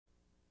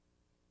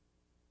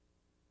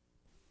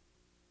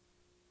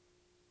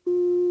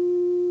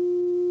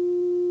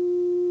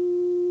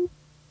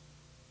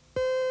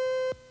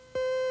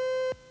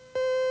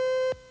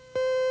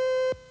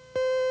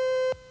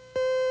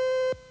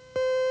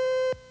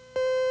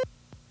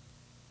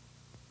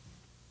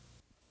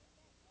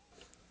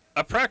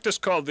A practice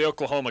called the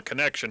Oklahoma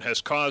Connection has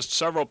caused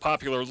several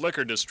popular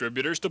liquor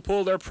distributors to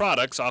pull their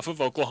products off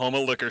of Oklahoma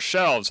liquor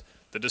shelves.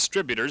 The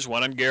distributors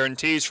wanted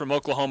guarantees from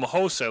Oklahoma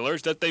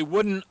wholesalers that they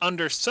wouldn't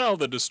undersell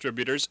the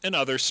distributors in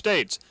other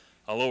states.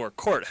 A lower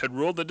court had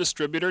ruled the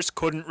distributors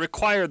couldn't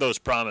require those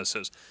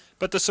promises.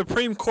 But the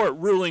Supreme Court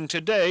ruling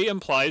today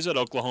implies that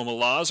Oklahoma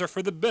laws are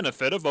for the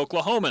benefit of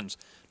Oklahomans,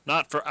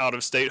 not for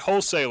out-of-state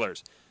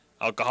wholesalers.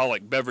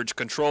 Alcoholic Beverage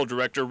Control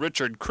Director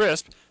Richard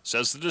Crisp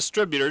says the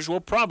distributors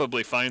will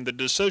probably find the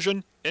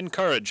decision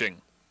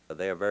encouraging.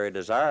 They are very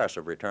desirous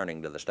of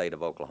returning to the state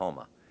of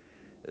Oklahoma.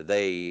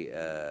 They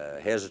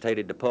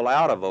hesitated to pull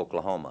out of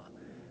Oklahoma,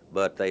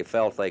 but they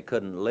felt they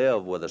couldn't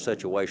live with the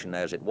situation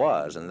as it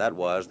was, and that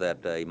was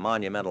that a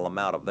monumental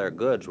amount of their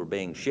goods were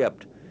being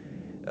shipped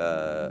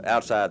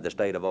outside the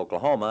state of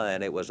Oklahoma,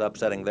 and it was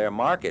upsetting their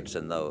markets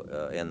in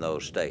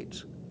those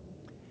states.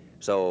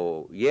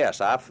 So yes,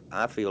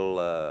 I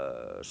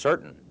feel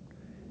certain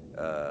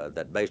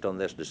that based on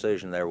this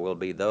decision there will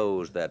be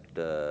those that,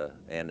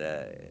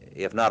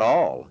 if not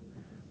all,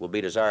 will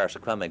be desirous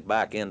of coming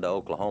back into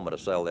Oklahoma to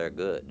sell their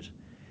goods.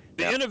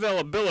 The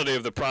inavailability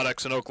of the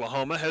products in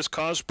Oklahoma has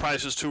caused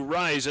prices to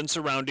rise in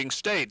surrounding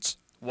states.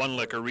 One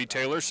liquor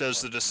retailer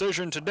says the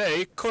decision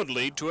today could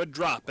lead to a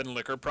drop in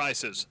liquor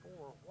prices.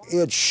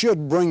 It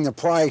should bring the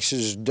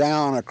prices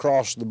down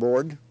across the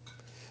board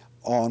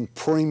on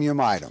premium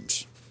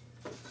items.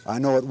 I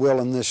know it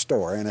will in this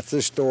store, and if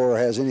this store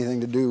has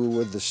anything to do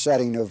with the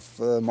setting of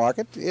the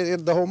market,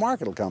 the whole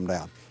market will come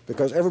down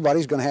because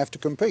everybody's going to have to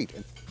compete.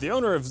 The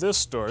owner of this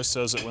store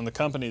says that when the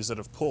companies that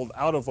have pulled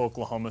out of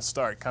Oklahoma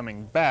start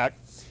coming back,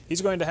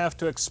 he's going to have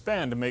to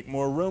expand to make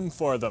more room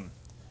for them.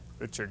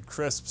 Richard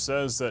Crisp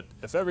says that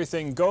if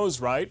everything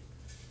goes right,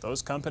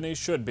 those companies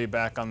should be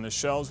back on the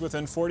shelves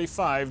within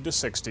 45 to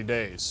 60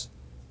 days.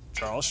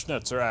 Charles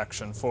Schnitzer,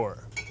 Action 4.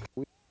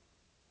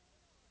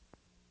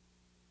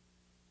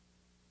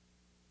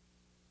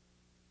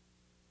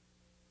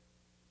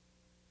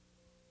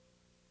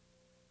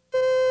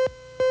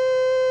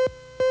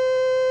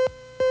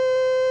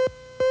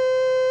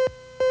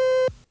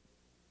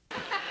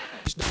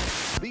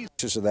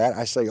 Of that,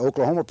 I say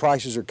Oklahoma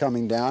prices are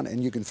coming down,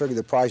 and you can figure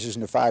the prices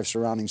in the 5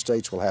 surrounding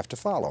states will have to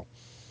follow.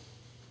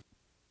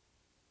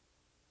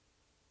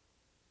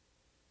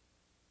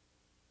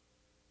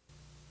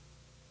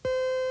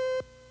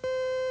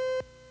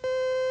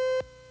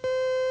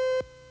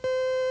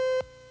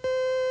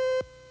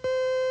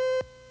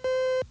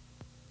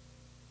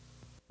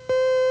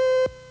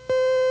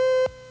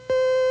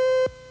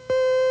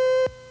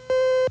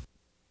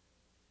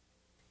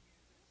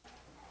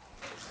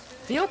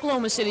 The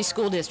Oklahoma City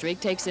School District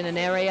takes in an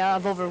area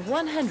of over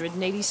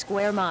 180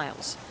 square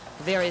miles.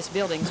 Various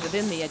buildings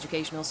within the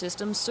educational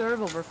system serve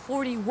over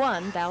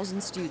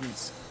 41,000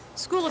 students.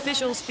 School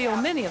officials feel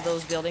many of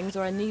those buildings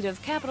are in need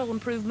of capital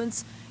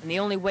improvements, and the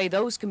only way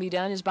those can be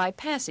done is by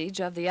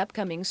passage of the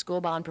upcoming school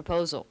bond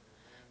proposal.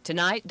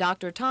 Tonight,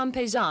 Dr. Tom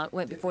Payzant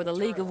went before the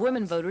League of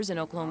Women Voters in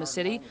Oklahoma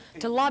City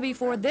to lobby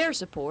for their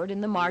support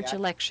in the March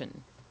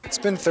election. It's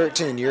been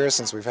 13 years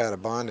since we've had a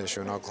bond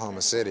issue in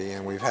Oklahoma City,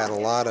 and we've had a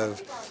lot of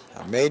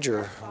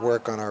major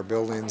work on our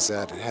buildings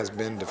that has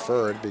been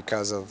deferred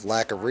because of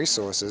lack of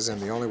resources, and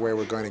the only way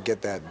we're going to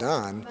get that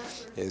done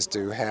is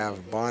to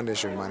have bond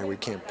issue money. We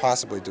can't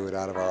possibly do it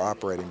out of our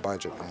operating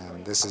budget,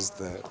 and this is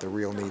the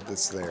real need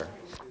that's there.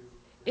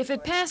 If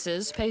it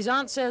passes,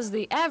 Payzant says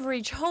the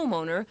average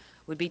homeowner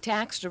would be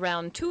taxed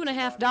around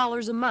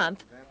 $2.50 a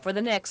month for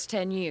the next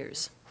 10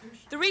 years.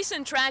 The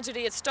recent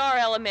tragedy at Star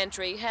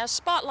Elementary has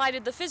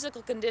spotlighted the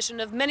physical condition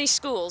of many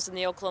schools in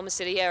the Oklahoma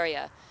City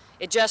area.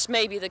 It just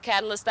may be the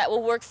catalyst that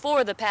will work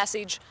for the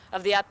passage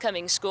of the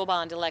upcoming school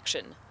bond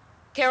election.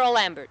 Carol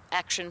Lambert,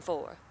 Action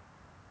 4.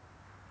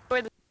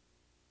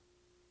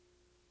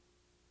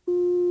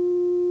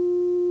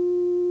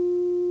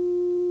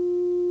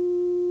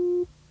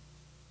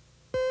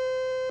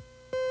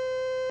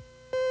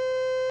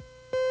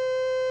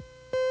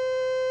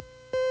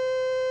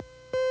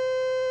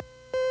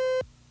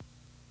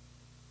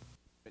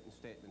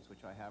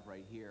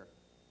 Right here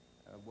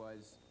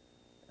was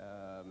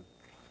a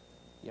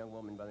young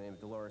woman by the name of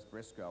Dolores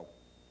Briscoe.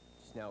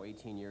 She's now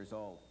 18 years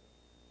old.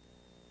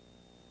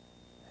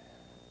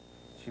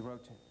 She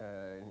wrote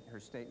in her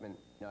statement,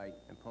 "Night,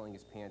 I'm pulling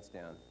his pants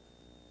down."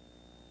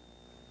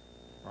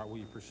 All right, will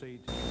you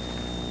proceed?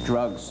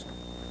 Drugs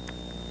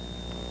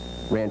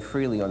ran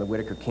freely on the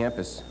Whitaker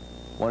campus.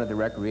 One of the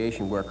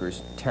recreation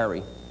workers,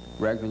 Terry,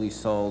 regularly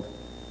sold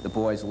the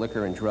boys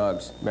liquor and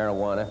drugs,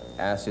 marijuana,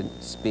 acid,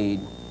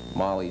 speed,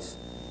 mollies,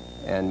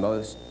 and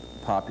most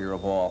popular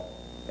of all,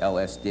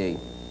 LSD.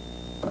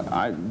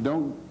 I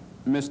don't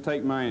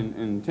mistake my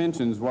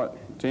intentions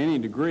to any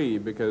degree,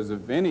 because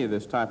if any of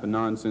this type of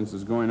nonsense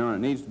is going on, it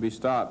needs to be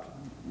stopped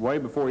way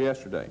before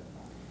yesterday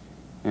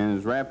and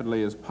as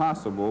rapidly as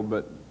possible.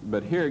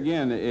 But here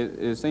again,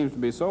 it seems to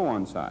be so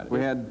one-sided. We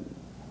had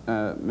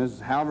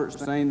Mrs. Halbert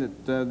saying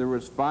that there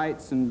was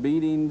fights and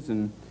beatings,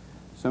 and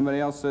somebody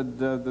else said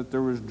that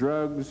there was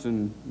drugs,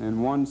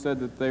 and one said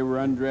that they were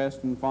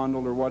undressed and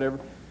fondled or whatever.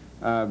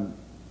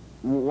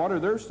 what are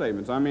their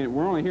statements? I mean,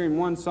 we're only hearing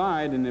one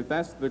side, and if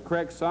that's the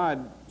correct side,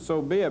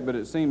 so be it, but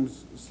it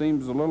seems a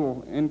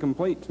little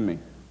incomplete to me.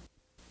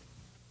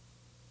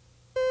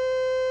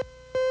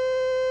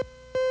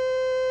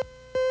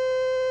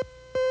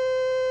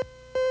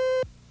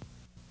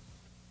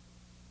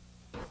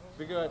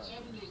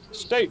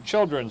 State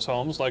children's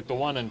homes like the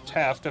one in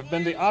Taft have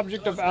been the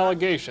object of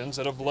allegations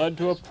that have led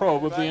to a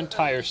probe of the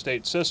entire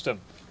state system.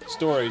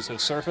 Stories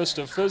have surfaced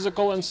of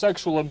physical and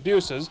sexual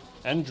abuses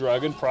and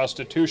drug and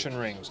prostitution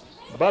rings.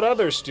 But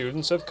other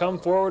students have come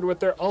forward with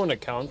their own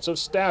accounts of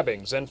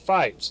stabbings and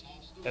fights,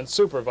 and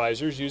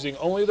supervisors using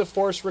only the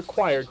force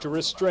required to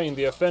restrain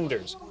the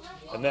offenders.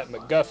 Annette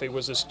McGuffy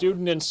was a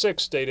student in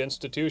 6 state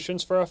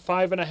institutions for a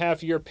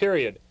 5.5-year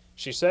period.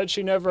 She said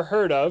she never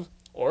heard of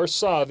or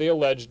saw the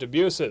alleged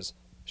abuses.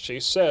 She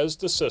says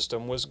the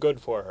system was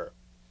good for her.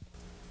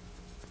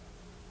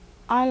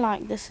 I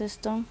like the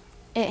system.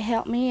 It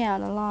helped me out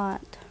a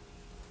lot.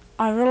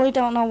 I really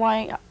don't know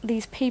why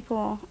these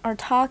people are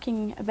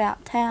talking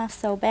about Taft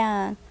so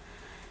bad,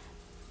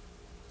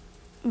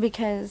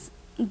 because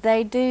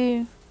they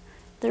do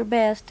their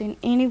best in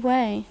any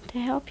way to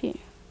help you,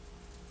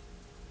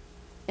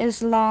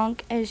 as long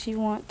as you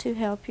want to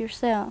help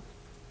yourself.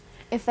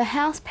 If a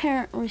house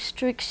parent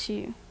restricts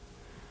you,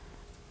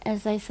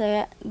 as they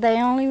say,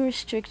 they only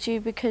restrict you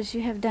because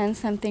you have done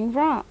something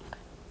wrong.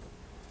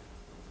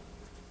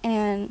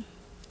 And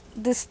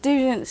the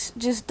students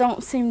just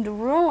don't seem to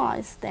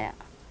realize that.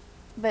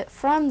 But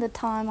from the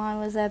time I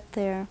was up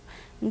there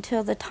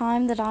until the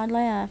time that I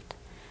left,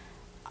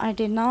 I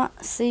did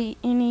not see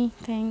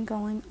anything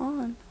going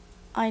on.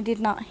 I did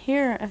not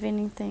hear of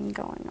anything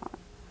going on.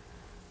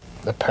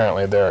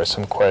 Apparently there are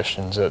some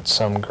questions that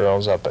some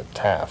girls up at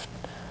Taft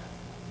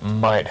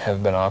might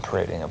have been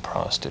operating a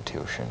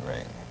prostitution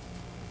ring.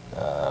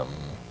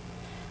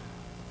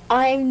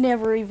 I've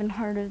never even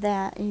heard of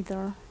that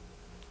either.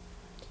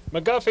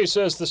 McGuffy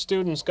says the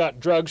students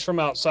got drugs from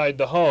outside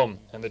the home,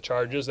 and the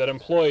charges that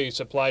employees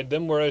supplied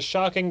them were as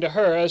shocking to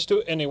her as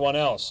to anyone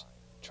else.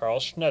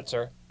 Charles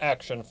Schnetzer,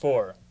 Action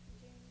 4.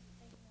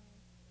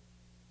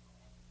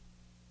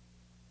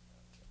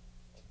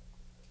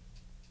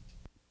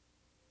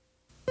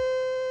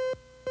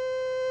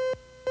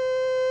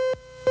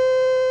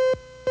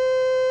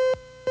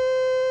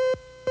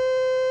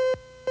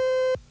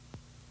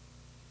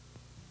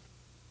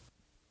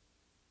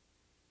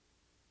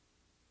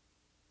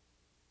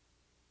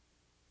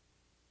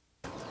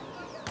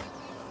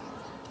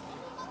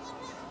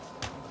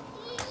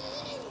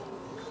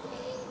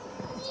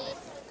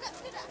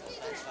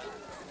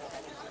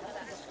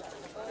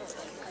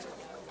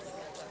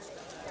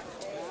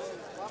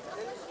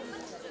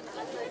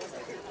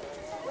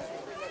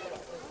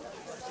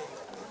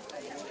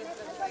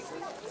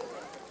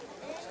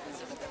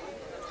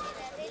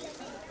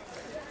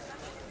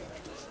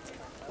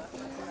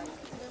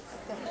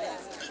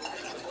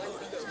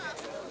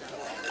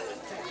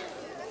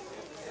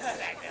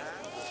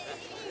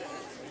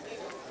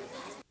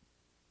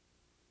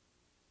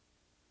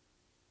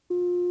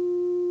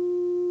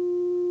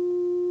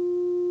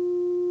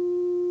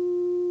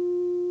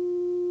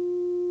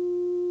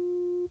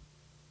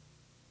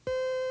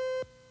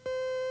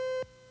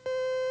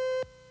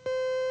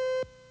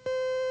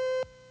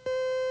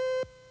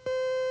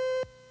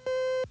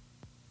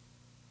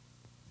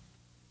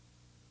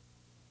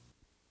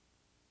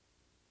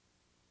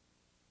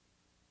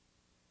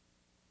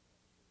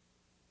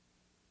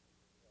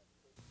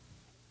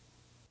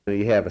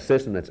 You have a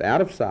system that's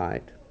out of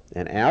sight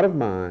and out of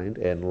mind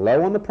and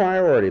low on the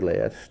priority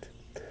list,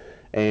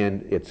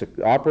 and it's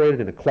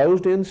operated in a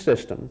closed-in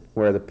system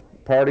where the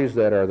parties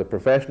that are the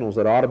professionals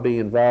that ought to be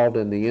involved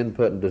in the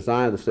input and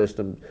design of the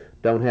system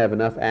don't have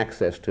enough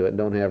access to it,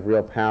 don't have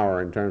real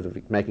power in terms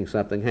of making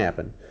something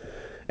happen.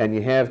 And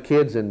you have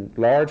kids in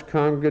large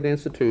congregate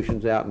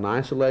institutions out in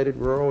isolated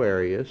rural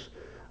areas,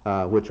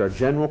 which are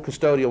general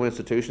custodial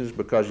institutions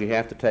because you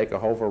have to take a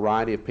whole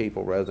variety of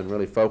people rather than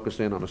really focus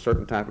in on a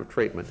certain type of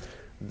treatment.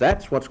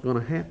 That's what's going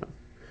to happen,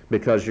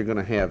 because you're going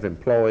to have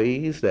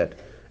employees that,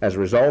 as a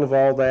result of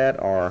all that,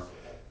 are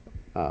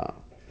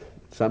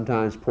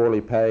sometimes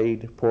poorly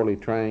paid, poorly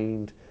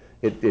trained.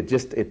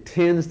 It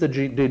tends to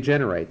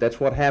degenerate. That's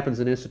what happens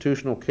in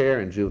institutional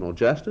care in juvenile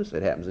justice.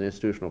 It happens in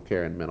institutional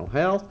care in mental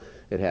health.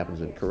 It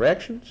happens in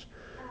corrections.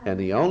 And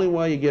the only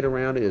way you get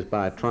around it is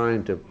by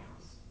trying to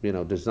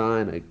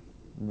design a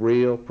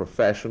real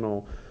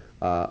professional,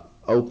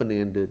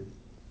 open-ended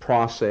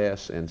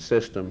process and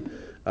system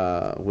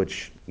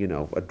which,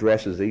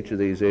 addresses each of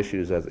these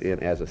issues as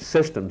a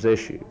systems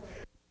issue.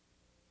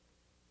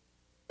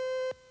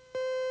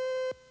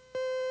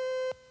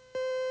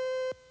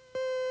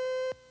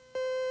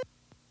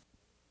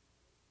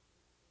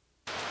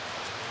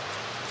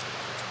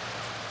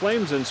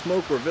 Flames and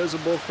smoke were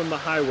visible from the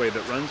highway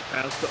that runs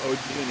past the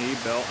OG&E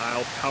Belle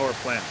Ilse power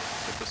plant.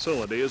 The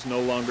facility is no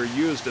longer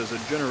used as a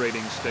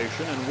generating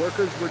station, and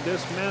workers were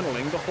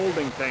dismantling the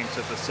holding tanks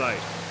at the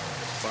site.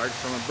 Sparks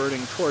from a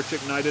burning torch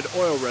ignited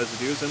oil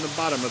residues in the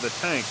bottom of the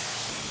tank.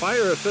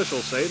 Fire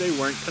officials say they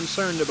weren't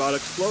concerned about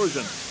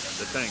explosions.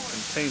 The tank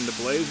contained the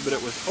blaze, but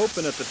it was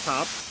open at the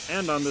top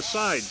and on the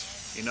sides.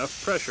 Enough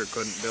pressure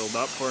couldn't build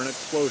up for an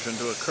explosion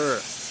to occur.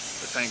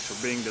 The tanks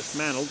were being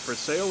dismantled for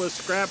sale as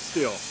scrap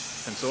steel,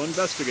 and so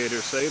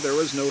investigators say there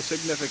was no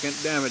significant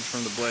damage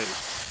from the blaze.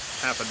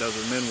 Half a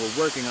dozen men were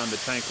working on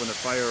the tank when the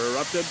fire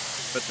erupted,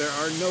 but there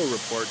are no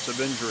reports of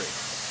injury.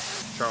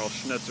 Charles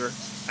Schnitzer,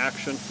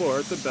 Action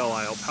 4 at the Belle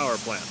Isle Power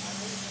Plant.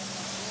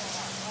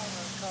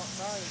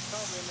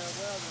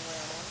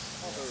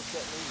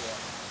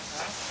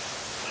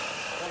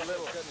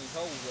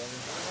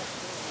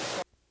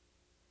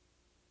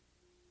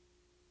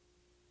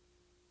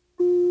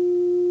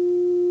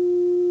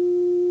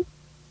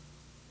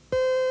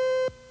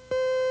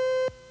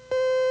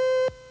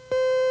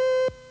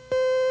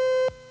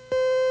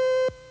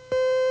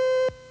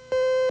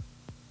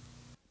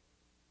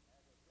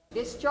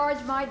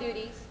 Discharge my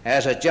duties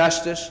as a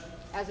justice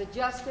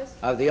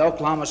of the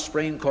Oklahoma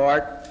Supreme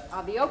Court.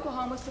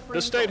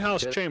 The State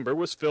House chamber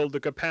was filled to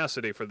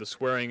capacity for the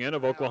swearing-in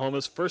of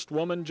Oklahoma's first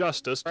woman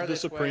justice to the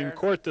Supreme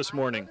Court this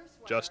morning.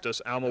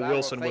 Justice Alma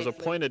Wilson was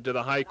appointed to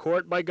the High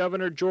Court by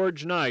Governor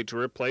George Nigh to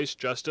replace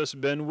Justice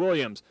Ben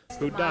Williams,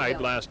 who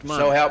died last month.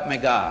 So help me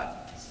God.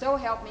 So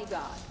help me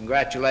God.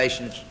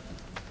 Congratulations.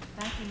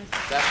 Thank you,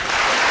 Mr. Justice.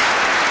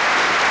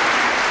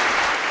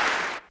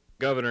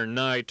 Governor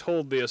Nigh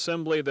told the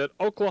Assembly that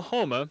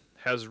Oklahoma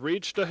has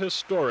reached a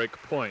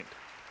historic point.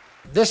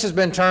 This has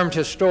been termed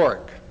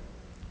historic,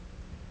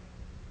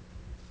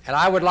 and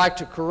I would like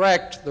to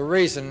correct the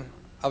reason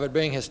of it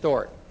being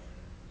historic.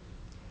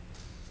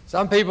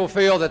 Some people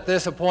feel that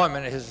this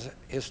appointment is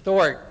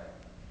historic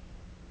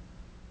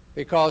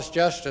because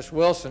Justice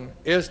Wilson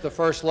is the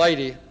First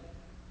Lady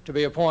to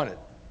be appointed.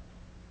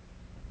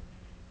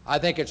 I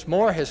think it's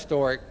more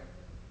historic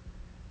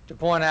to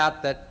point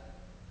out that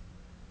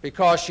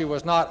because she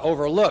was not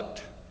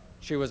overlooked,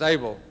 she was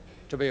able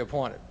to be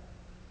appointed.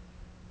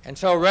 And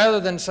so rather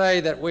than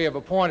say that we have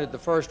appointed the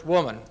first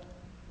woman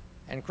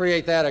and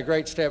create that a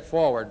great step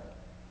forward,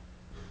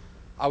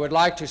 I would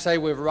like to say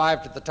we've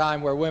arrived at the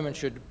time where women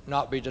should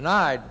not be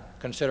denied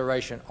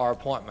consideration or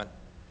appointment,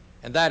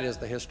 and that is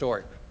the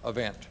historic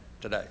event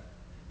today.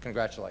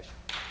 Congratulations.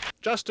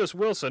 Justice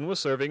Wilson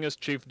was serving as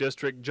Chief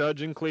District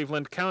Judge in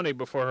Cleveland County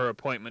before her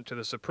appointment to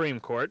the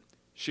Supreme Court.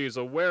 She's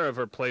aware of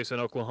her place in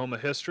Oklahoma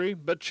history,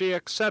 but she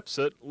accepts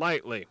it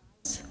lightly.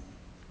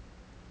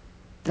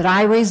 That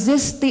I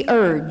resist the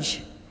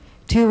urge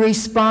to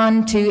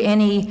respond to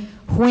any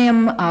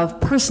whim of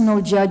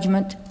personal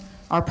judgment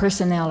or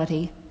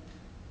personality,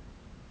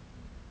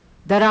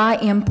 that I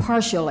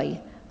impartially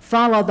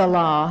follow the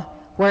law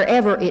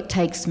wherever it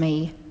takes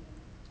me,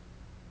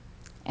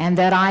 and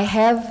that I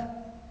have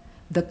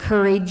the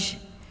courage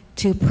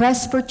to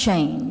press for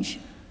change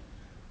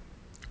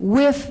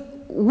with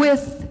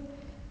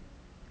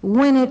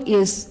when it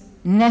is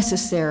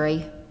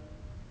necessary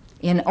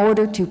in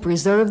order to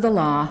preserve the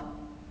law,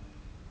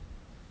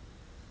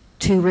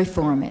 to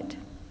reform it.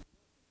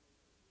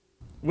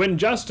 When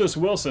Justice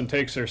Wilson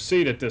takes her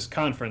seat at this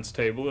conference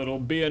table, it'll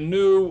be a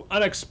new,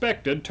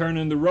 unexpected turn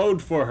in the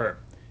road for her.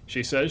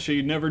 She says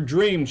she never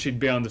dreamed she'd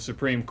be on the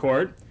Supreme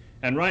Court,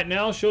 and right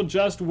now she'll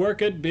just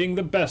work at being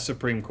the best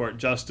Supreme Court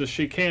justice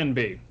she can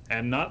be,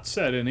 and not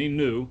set any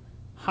new,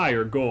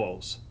 higher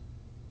goals.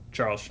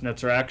 Charles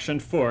Schnitzer,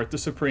 Action 4 at the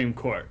Supreme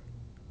Court.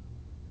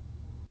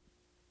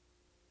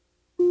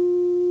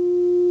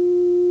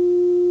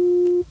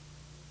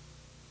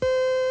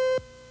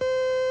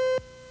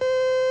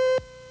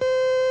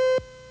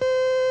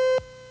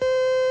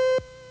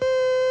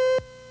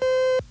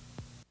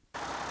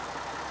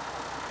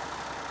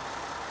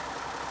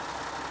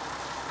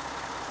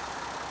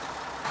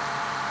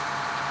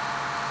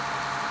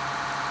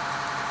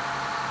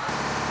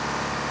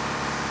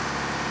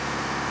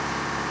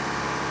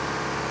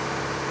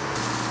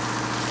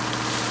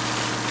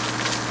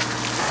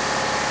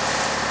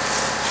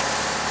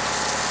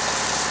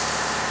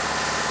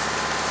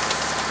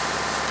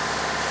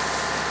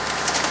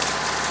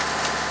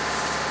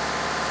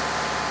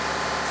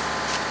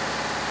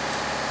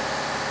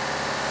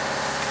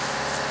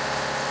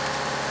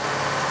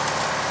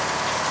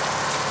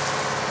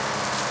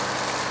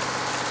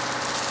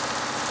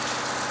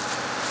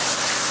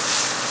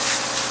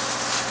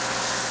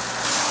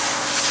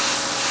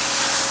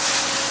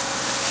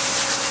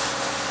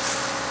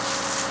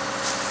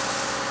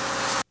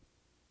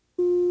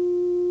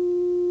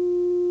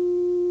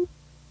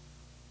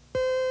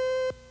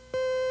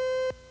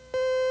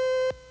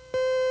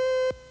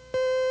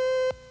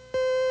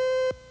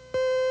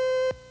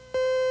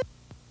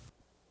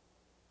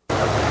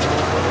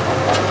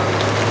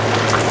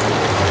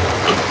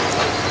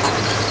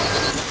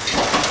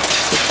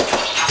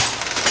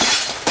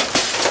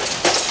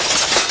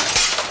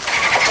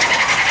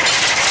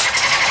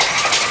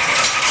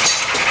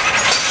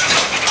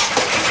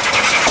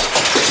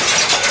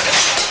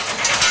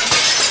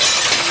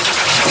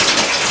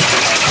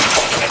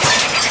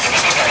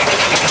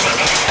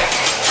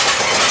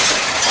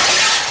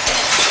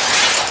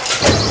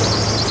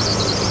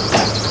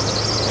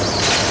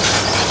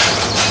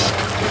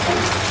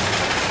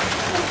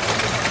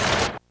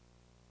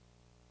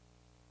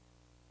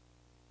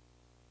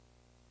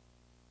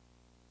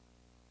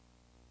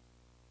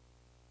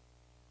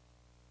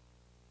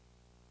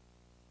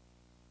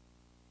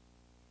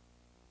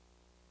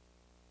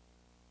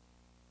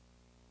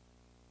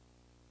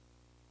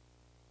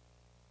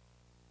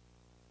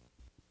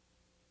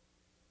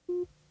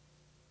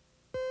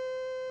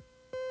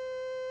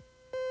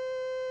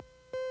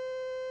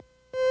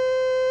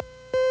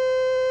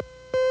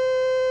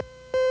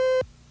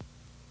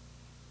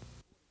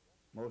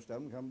 most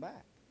of them come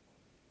back.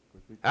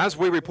 As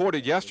we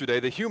reported yesterday,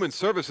 the Human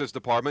Services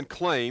Department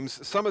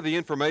claims some of the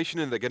information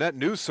in the Gannett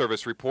News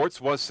Service reports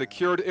was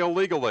secured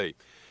illegally.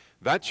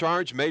 That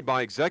charge made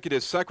by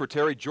Executive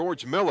Secretary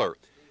George Miller.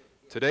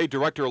 Today,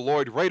 Director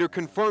Lloyd Rader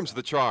confirms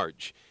the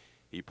charge.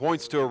 He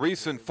points to a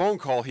recent phone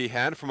call he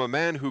had from a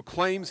man who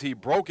claims he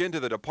broke into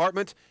the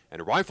department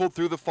and rifled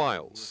through the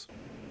files.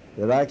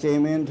 That I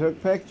came in and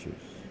took pictures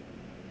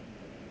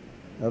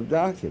of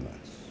documents.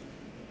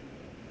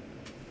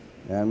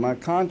 And my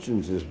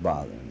conscience is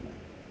bothering me.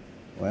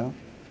 Well,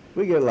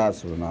 we get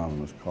lots of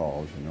anonymous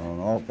calls, you know, on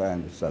all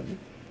kinds of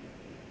subjects.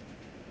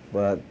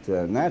 But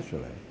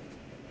naturally,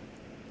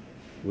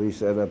 we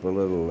set up a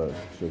little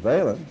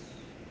surveillance,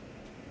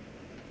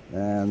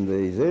 and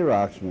the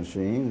Xerox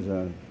machines,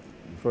 the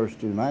first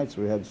 2 nights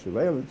we had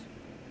surveillance,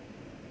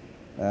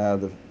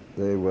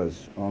 there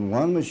was on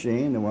one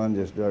machine, the one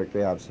just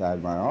directly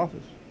outside my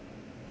office,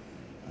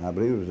 I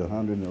believe it was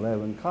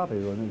 111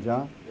 copies, wasn't it,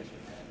 John? Yes, sir.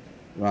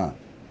 Right.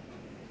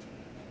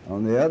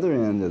 On the other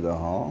end of the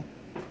hall,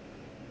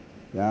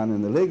 down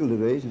in the legal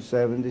division,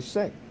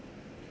 76.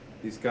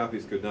 These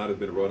copies could not have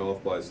been run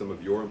off by some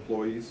of your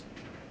employees?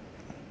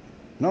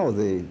 No,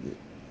 the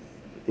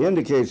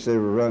indicates they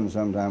were run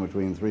sometime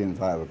between 3 and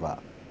 5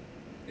 o'clock.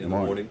 In the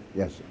morning?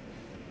 Yes, sir.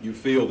 You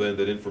feel then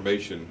that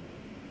information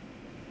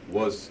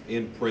was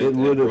in print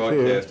and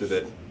broadcasted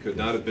that could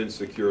not have been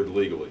secured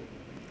legally?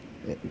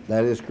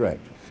 That is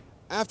correct.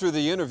 After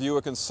the interview,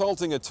 a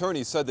consulting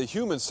attorney said the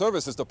Human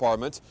Services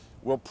Department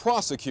will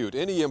prosecute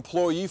any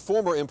employee,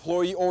 former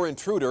employee, or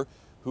intruder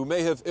who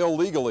may have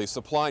illegally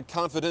supplied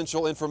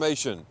confidential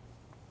information.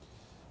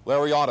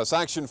 Larry Otis,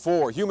 Action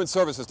 4, Human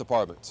Services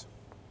Department.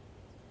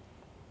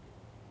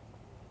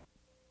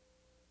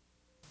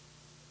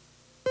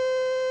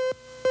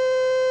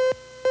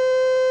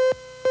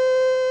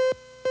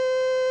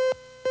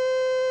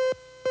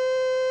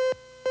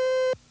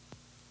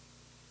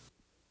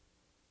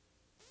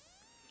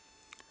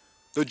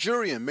 The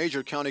jury in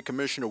Major County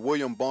Commissioner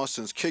William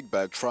Boston's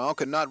kickback trial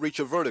could not reach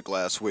a verdict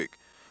last week.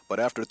 But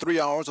after 3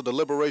 hours of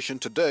deliberation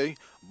today,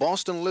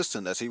 Boston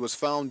listened as he was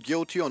found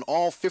guilty on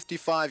all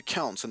 55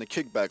 counts in the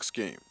kickback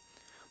scheme.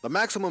 The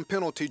maximum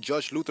penalty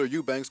Judge Luther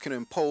Eubanks can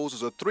impose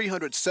is a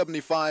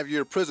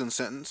 375-year prison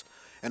sentence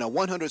and a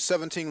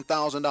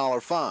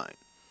 $117,000 fine.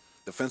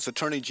 Defense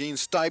attorney Gene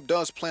Stipe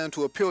does plan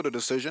to appeal the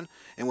decision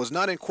and was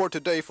not in court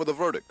today for the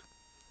verdict.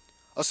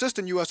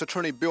 Assistant U.S.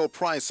 Attorney Bill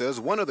Price says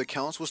one of the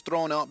counts was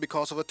thrown out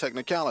because of a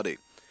technicality,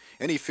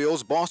 and he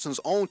feels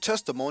Boston's own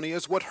testimony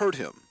is what hurt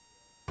him.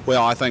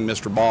 Well, I think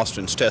Mr.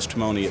 Boston's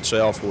testimony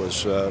itself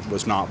was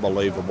not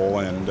believable,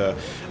 and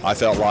I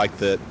felt like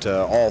that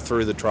all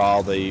through the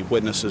trial the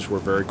witnesses were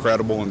very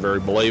credible and very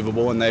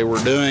believable, and they were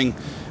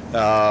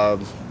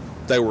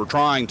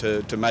trying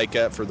to make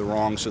up for the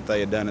wrongs that they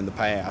had done in the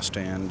past.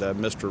 And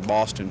Mr.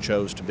 Boston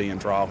chose to be in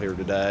trial here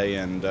today,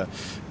 and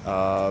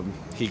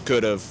he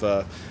could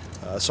have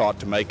sought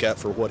to make up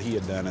for what he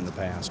had done in the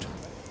past.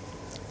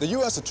 The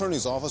U.S.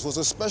 Attorney's Office was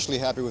especially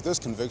happy with this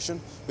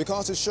conviction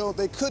because it showed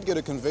they could get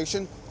a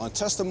conviction on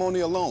testimony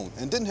alone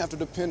and didn't have to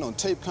depend on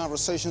taped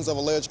conversations of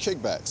alleged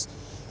kickbacks.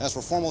 As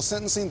for formal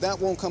sentencing, that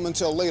won't come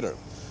until later.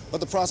 But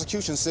the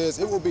prosecution says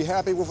it will be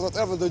happy with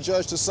whatever the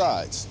judge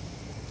decides.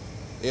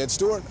 Ed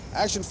Stewart,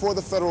 Action 4,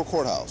 the Federal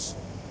Courthouse.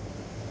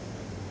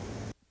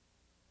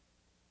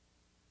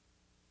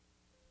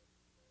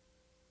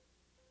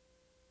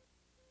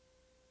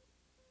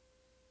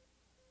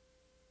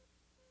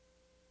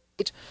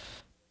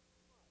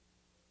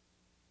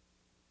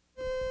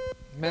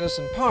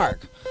 Medicine Park.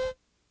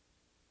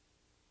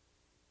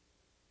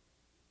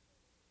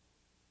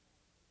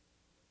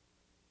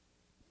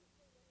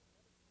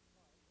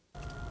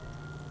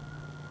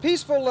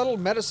 Peaceful little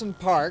Medicine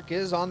Park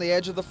is on the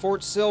edge of the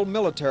Fort Sill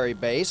military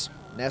base,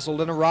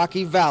 nestled in a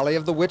rocky valley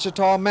of the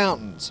Wichita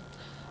Mountains.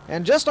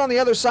 And just on the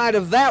other side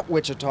of that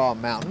Wichita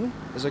Mountain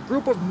is a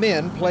group of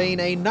men playing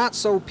a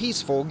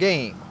not-so-peaceful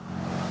game.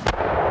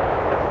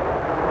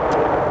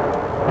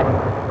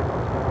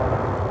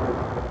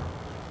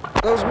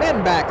 Those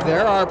men back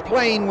there are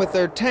playing with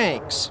their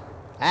tanks.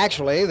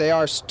 Actually, they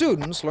are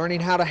students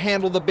learning how to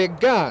handle the big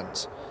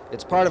guns.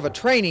 It's part of a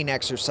training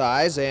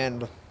exercise,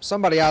 and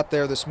somebody out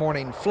there this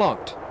morning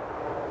flunked.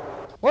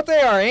 What they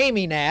are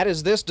aiming at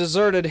is this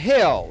deserted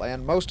hill,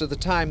 and most of the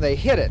time they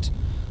hit it.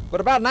 But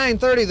about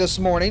 9:30 this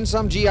morning,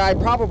 some GI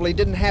probably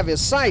didn't have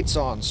his sights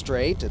on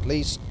straight. At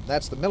least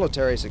that's the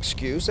military's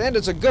excuse, and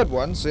it's a good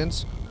one,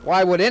 since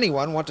why would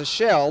anyone want to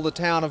shell the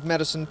town of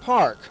Medicine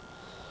Park?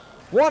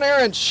 One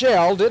errant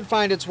shell did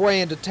find its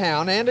way into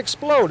town and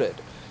exploded.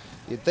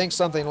 You'd think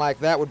something like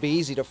that would be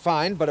easy to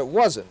find, but it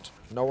wasn't.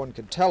 No one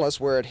could tell us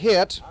where it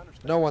hit.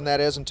 No one, that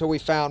is, until we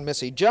found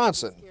Missy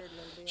Johnson.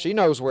 She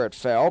knows where it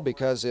fell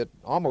because it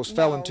almost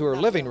fell into her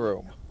living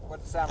room.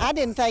 I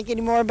didn't think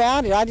any more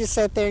about it. I just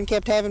sat there and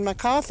kept having my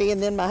coffee,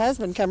 and then my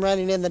husband come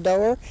running in the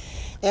door,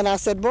 and I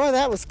said, "Boy,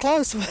 that was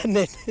close, wasn't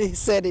it?" He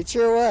said, "It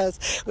sure was.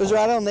 It was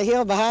right on the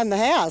hill behind the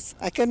house."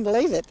 I couldn't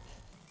believe it.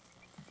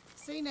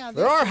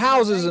 There are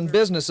houses and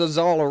businesses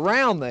all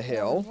around the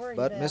hill,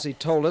 but Missy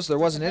told us there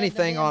wasn't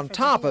anything on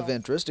top of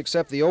interest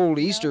except the old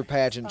Easter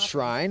pageant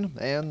shrine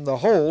and the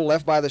hole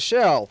left by the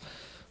shell.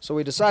 So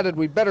we decided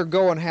we'd better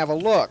go and have a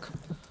look.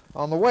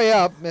 On the way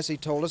up, Missy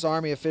told us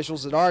Army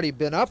officials had already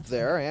been up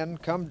there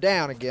and come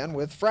down again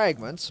with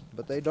fragments,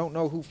 but they don't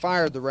know who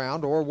fired the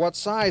round or what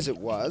size it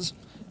was,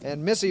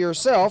 and Missy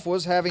herself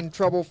was having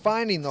trouble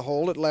finding the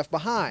hole it left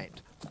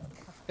behind.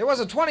 It was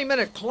a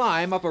 20-minute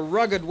climb up a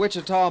rugged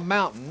Wichita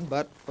mountain,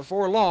 but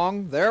before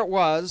long, there it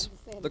was,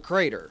 the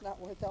crater.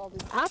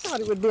 I thought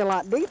it would be a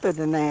lot deeper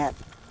than that,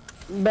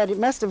 but it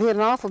must have hit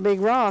an awful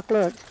big rock,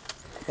 look.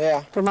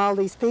 Yeah. From all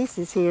these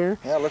pieces here.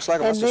 Yeah, it looks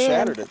like it must have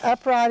shattered it.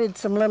 Uprighted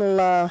some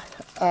little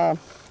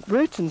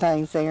roots and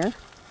things there.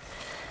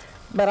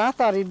 But I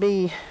thought it'd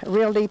be a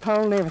real deep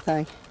hole and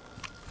everything.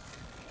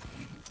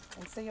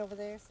 And see over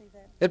there, see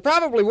that? It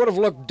probably would have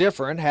looked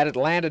different had it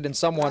landed in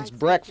someone's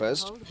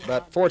breakfast,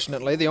 but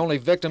fortunately the only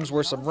victims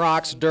were some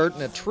rocks, dirt,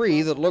 and a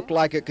tree that looked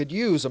like it could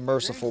use a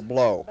merciful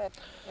blow.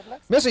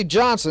 Missy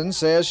Johnson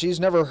says she's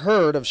never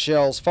heard of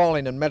shells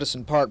falling in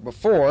Medicine Park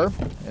before,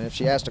 and if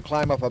she has to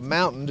climb up a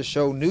mountain to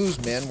show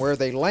newsmen where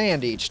they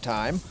land each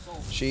time,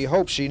 she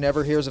hopes she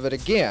never hears of it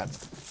again,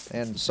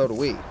 and so do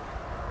we.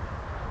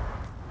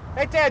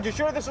 Hey, Ted, you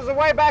sure this is the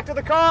way back to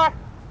the car?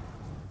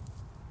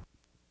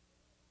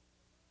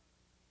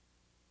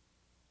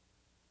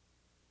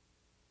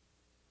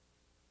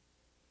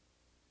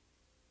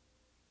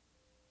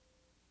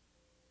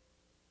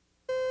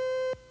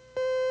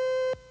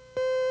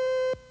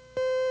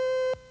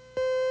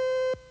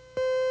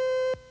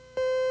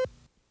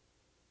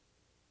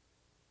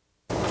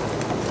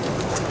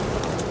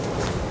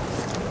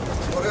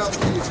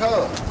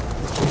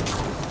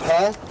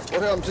 Huh?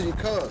 What happened to your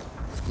car?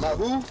 My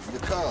who?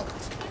 Your car.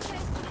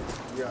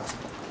 Yeah.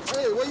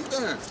 Hey, where you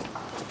going?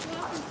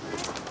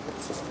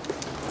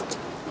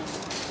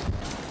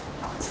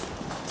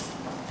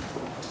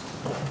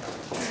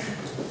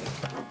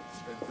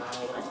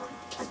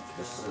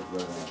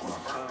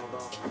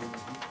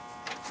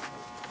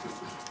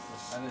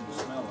 I didn't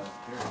smell it,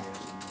 period.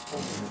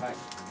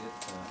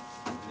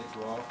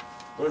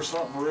 There's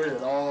something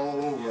red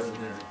all over in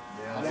there.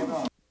 Yeah. I don't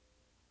know.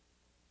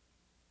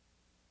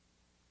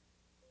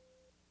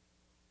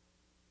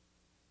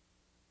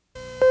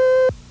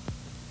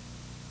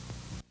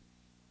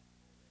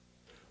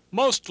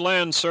 Most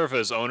land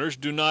surface owners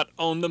do not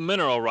own the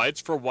mineral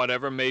rights for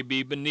whatever may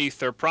be beneath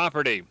their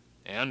property,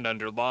 and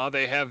under law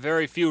they have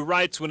very few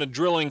rights when a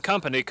drilling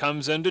company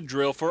comes in to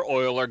drill for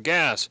oil or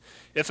gas.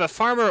 If a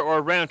farmer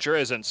or rancher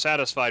isn't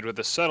satisfied with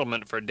a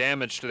settlement for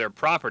damage to their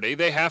property,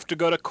 they have to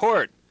go to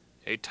court,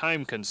 a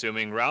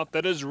time-consuming route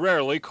that is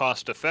rarely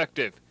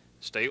cost-effective.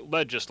 State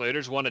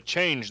legislators want to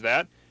change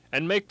that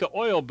and make the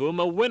oil boom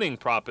a winning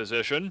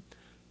proposition,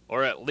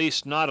 or at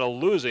least not a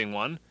losing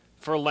one,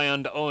 for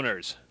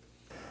landowners.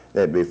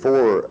 That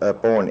before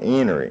upon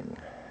entering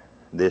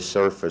this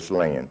surface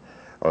land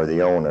or the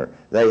owner,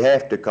 they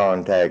have to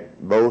contact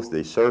both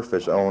the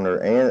surface owner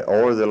and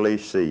or the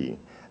leasee,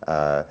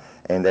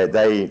 and that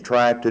they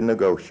try to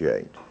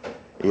negotiate.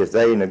 If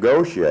they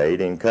negotiate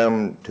and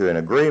come to an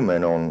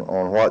agreement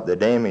on what the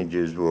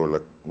damages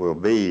will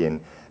be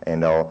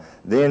and all,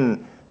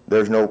 then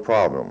there's no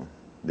problem.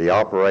 The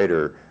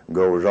operator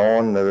goes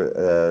on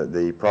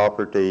the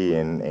property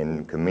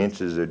and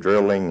commences the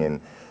drilling,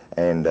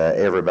 and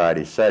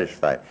everybody's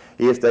satisfied.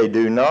 If they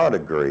do not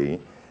agree,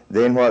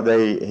 then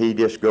he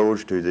just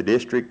goes to the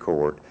district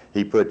court.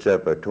 He puts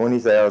up a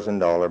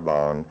 $20,000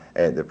 bond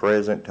at the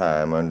present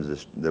time under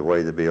the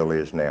way the bill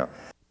is now.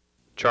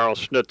 Charles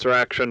Schnitzer,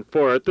 Action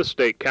 4 at the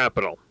state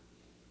capitol.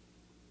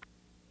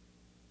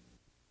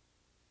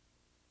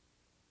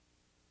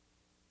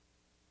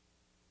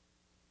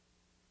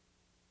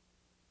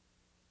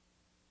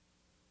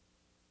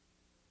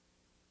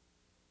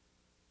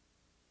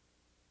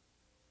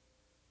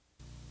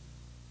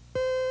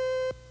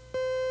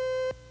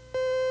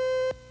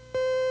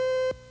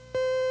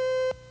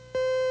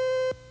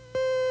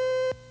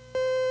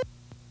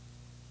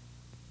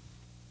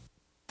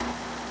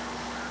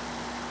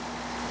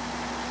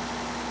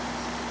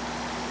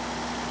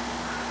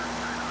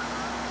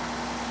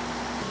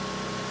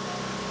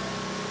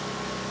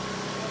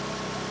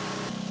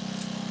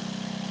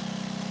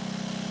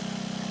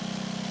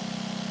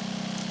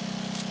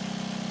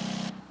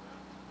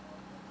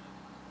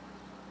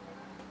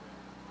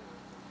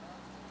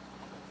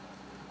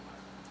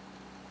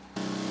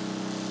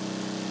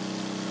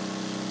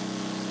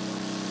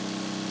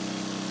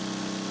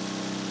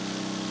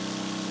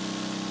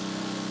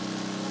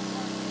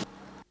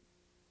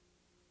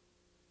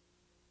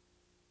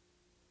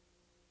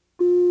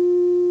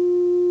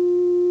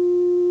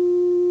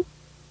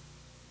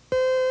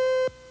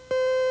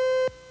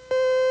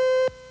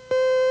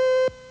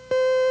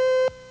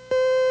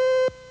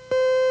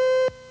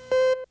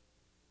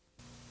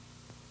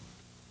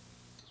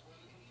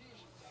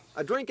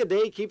 A drink a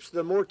day keeps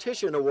the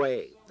mortician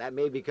away. That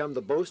may become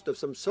the boast of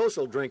some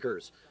social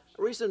drinkers.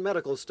 A recent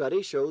medical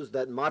study shows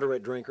that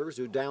moderate drinkers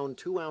who down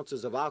 2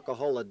 ounces of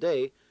alcohol a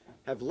day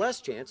have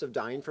less chance of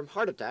dying from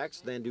heart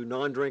attacks than do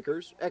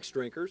non-drinkers,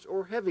 ex-drinkers,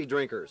 or heavy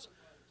drinkers.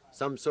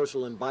 Some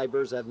social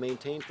imbibers have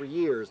maintained for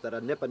years that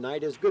a nip a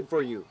night is good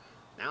for you.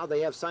 Now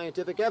they have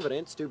scientific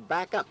evidence to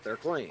back up their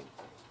claim.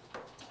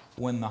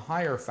 When the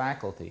higher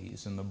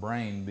faculties in the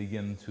brain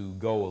begin to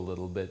go a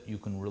little bit, you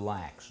can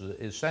relax.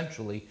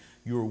 Essentially,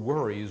 your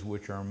worries,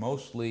 which are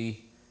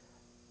mostly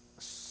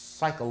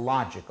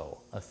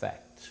psychological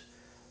effects,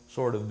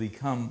 sort of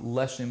become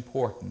less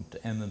important,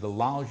 and it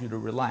allows you to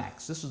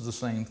relax. This is the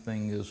same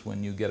thing as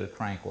when you get a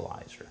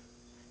tranquilizer.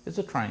 It's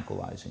a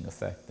tranquilizing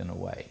effect in a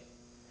way.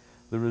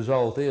 The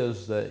result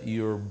is that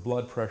your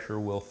blood pressure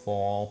will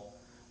fall.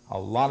 A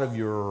lot of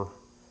your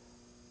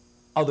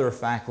other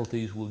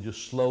faculties will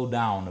just slow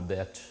down a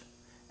bit,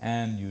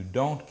 and you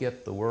don't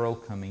get the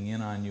world coming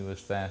in on you as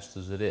fast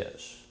as it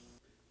is.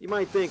 You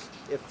might think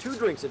if 2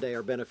 drinks a day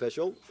are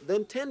beneficial,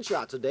 then 10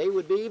 shots a day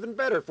would be even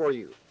better for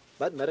you.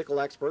 But medical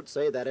experts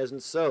say that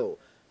isn't so.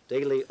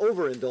 Daily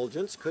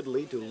overindulgence could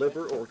lead to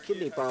liver or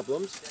kidney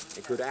problems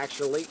and could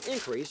actually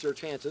increase your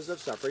chances of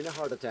suffering a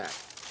heart attack.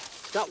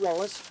 Scott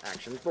Wallace,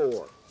 Action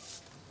 4.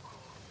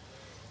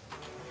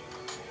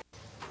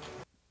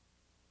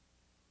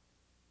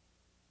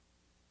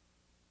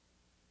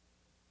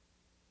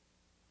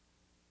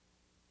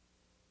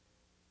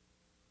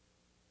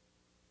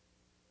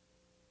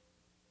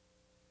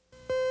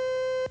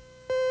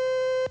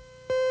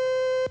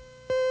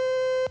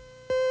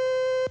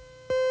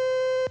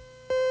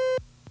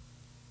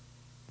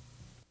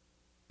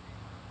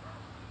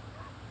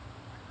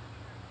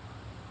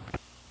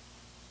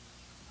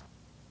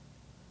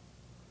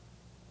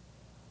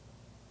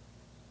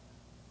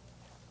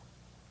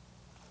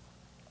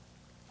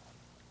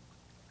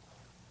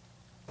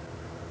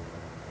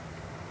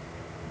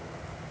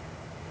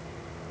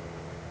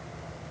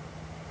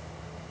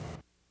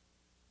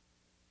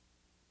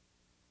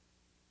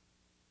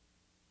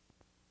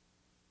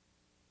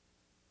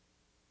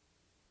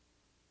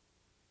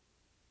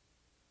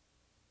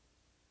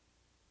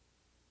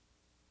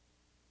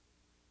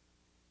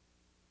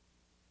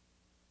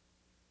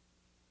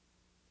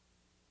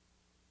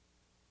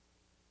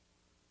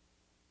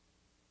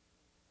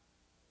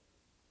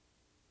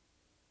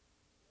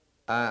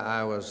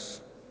 I was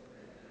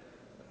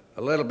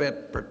a little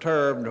bit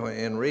perturbed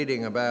in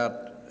reading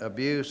about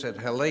abuse at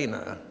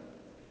Helena,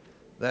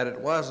 that it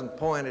wasn't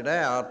pointed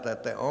out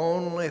that the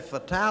only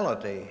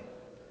fatality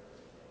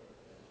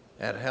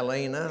at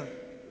Helena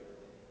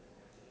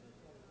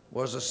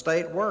was a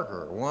state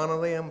worker, one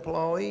of the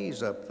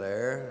employees up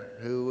there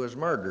who was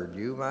murdered.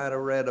 You might have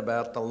read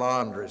about the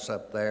laundress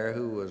up there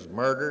who was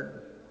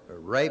murdered, or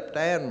raped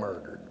and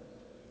murdered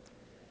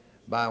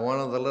by one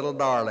of the little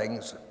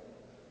darlings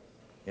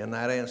in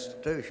that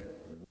institution.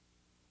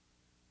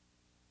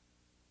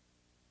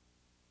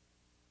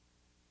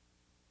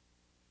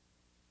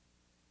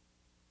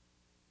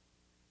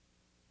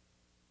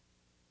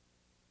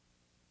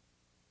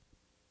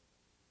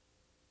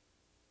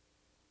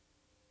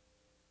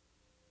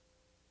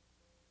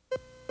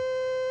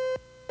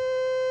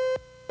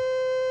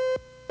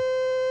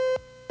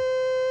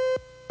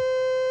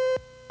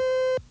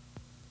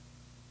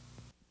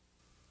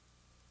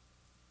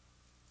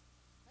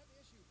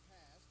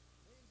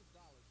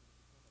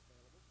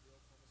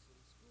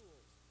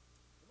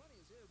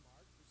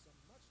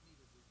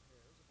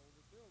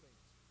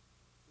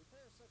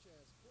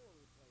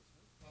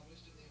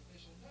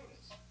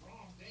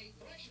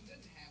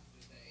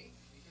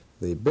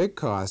 The big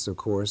cost, of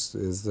course,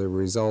 is the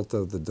result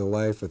of the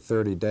delay for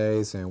 30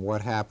 days and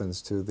what happens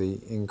to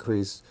the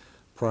increased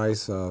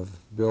price of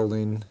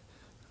building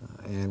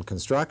and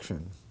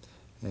construction.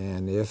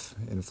 And if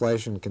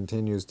inflation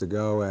continues to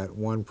go at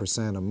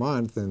 1% a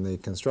month in the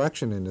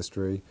construction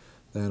industry,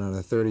 then on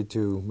a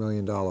 $32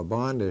 million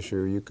bond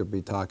issue, you could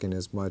be talking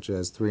as much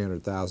as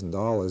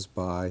 $300,000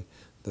 by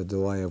the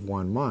delay of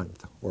 1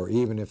 month. Or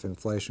even if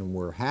inflation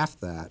were half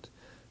that,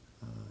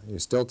 you're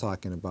still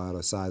talking about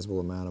a sizable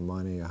amount of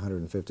money,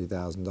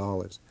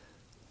 $150,000.